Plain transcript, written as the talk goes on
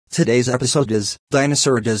Today's episode is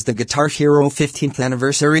Dinosaur does the Guitar Hero 15th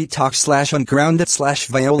anniversary talk / ungrounded /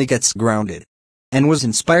 Violy gets grounded, and was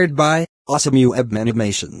inspired by awesome web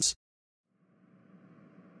animations.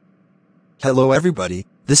 Hello everybody,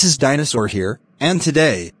 this is Dinosaur here, and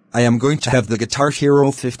today, I am going to have the Guitar Hero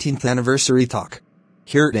 15th anniversary talk.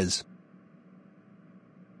 Here it is.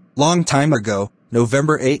 Long time ago,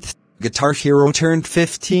 November 8th, Guitar Hero turned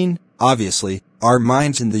 15, obviously. Our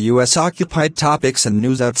minds in the US occupied topics and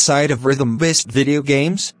news outside of rhythm-based video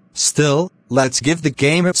games. Still, let's give the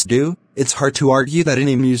game its due. It's hard to argue that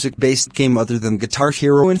any music-based game other than Guitar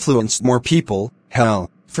Hero influenced more people. Hell,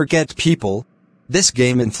 forget people. This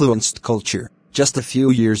game influenced culture. Just a few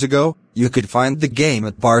years ago, you could find the game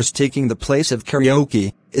at bars taking the place of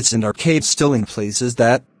karaoke. It's in arcades still in places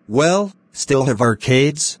that, well, still have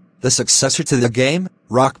arcades. The successor to the game,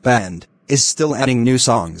 Rock Band, is still adding new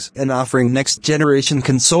songs and offering next-generation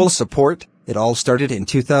console support. It all started in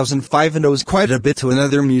 2005 and owes quite a bit to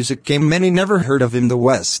another music game many never heard of in the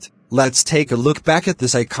West. Let's take a look back at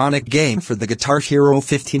this iconic game for the Guitar Hero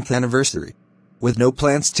 15th anniversary. With no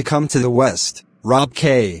plans to come to the West, Rob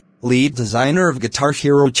K., lead designer of Guitar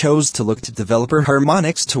Hero, chose to look to developer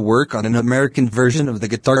Harmonix to work on an American version of the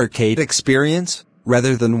Guitar Arcade experience.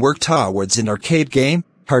 Rather than work towards an arcade game,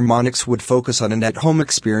 Harmonix would focus on an at-home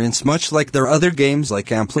experience much like their other games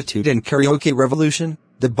like Amplitude and Karaoke Revolution.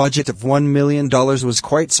 The budget of $1 million was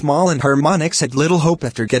quite small and Harmonix had little hope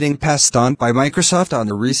after getting passed on by Microsoft on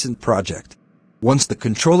a recent project. Once the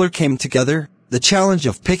controller came together, the challenge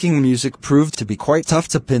of picking music proved to be quite tough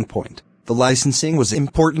to pinpoint. The licensing was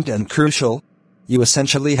important and crucial. You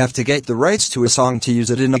essentially have to get the rights to a song to use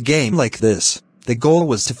it in a game like this. The goal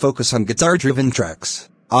was to focus on guitar-driven tracks.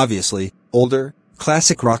 Obviously, older,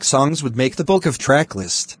 classic rock songs would make the bulk of track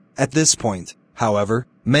list. At this point, however,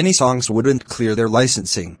 many songs wouldn't clear their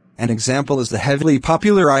licensing. An example is the heavily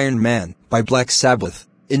popular Iron Man by Black Sabbath.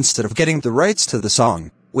 Instead of getting the rights to the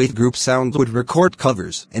song, Weight Group Sound would record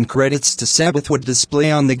covers and credits to Sabbath would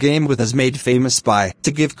display on the game with as made famous by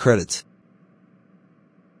to give credit.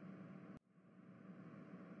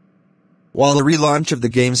 While a relaunch of the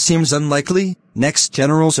game seems unlikely,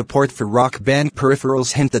 next-general support for Rock Band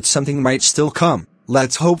peripherals hint that something might still come.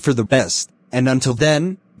 Let's hope for the best, and until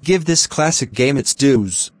then, give this classic game its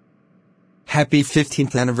dues. Happy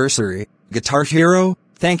 15th anniversary, Guitar Hero,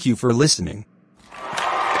 thank you for listening.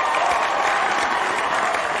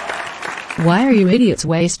 Why are you idiots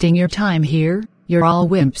wasting your time here? You're all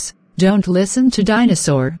wimps. Don't listen to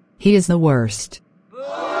Dinosaur, he is the worst.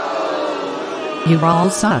 You all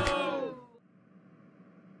suck.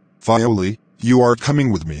 Violy, you are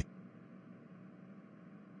coming with me.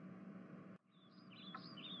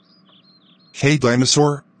 Hey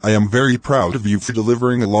Dinosaur, I am very proud of you for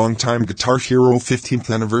delivering a long-time Guitar Hero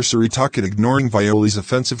 15th anniversary talk and ignoring Violy's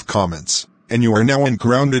offensive comments, and you are now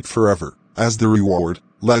ungrounded forever. As the reward,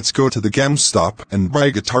 let's go to the GameStop and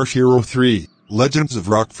buy Guitar Hero 3, Legends of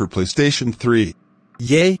Rock for PlayStation 3.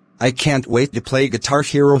 Yay, I can't wait to play Guitar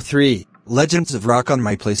Hero 3, Legends of Rock on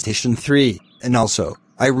my PlayStation 3, and also,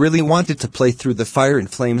 I really wanted to play Through the Fire and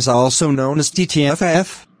Flames, also known as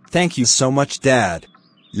TTFF. Thank you so much, Dad.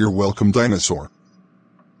 You're welcome, Dinosaur.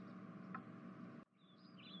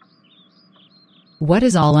 What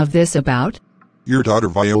is all of this about? Your daughter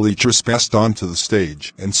Violy trespassed onto the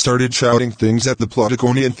stage and started shouting things at the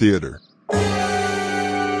Platiconian Theater.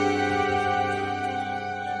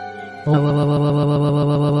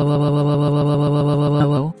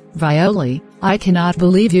 Violy, I cannot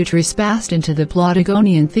believe you trespassed into the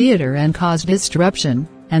Platiconian Theater and caused disruption,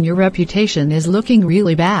 and your reputation is looking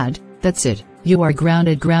really bad. That's it. You are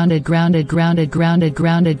grounded for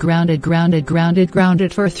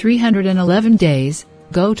 311 days.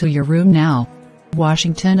 Go to your room now.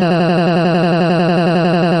 Washington.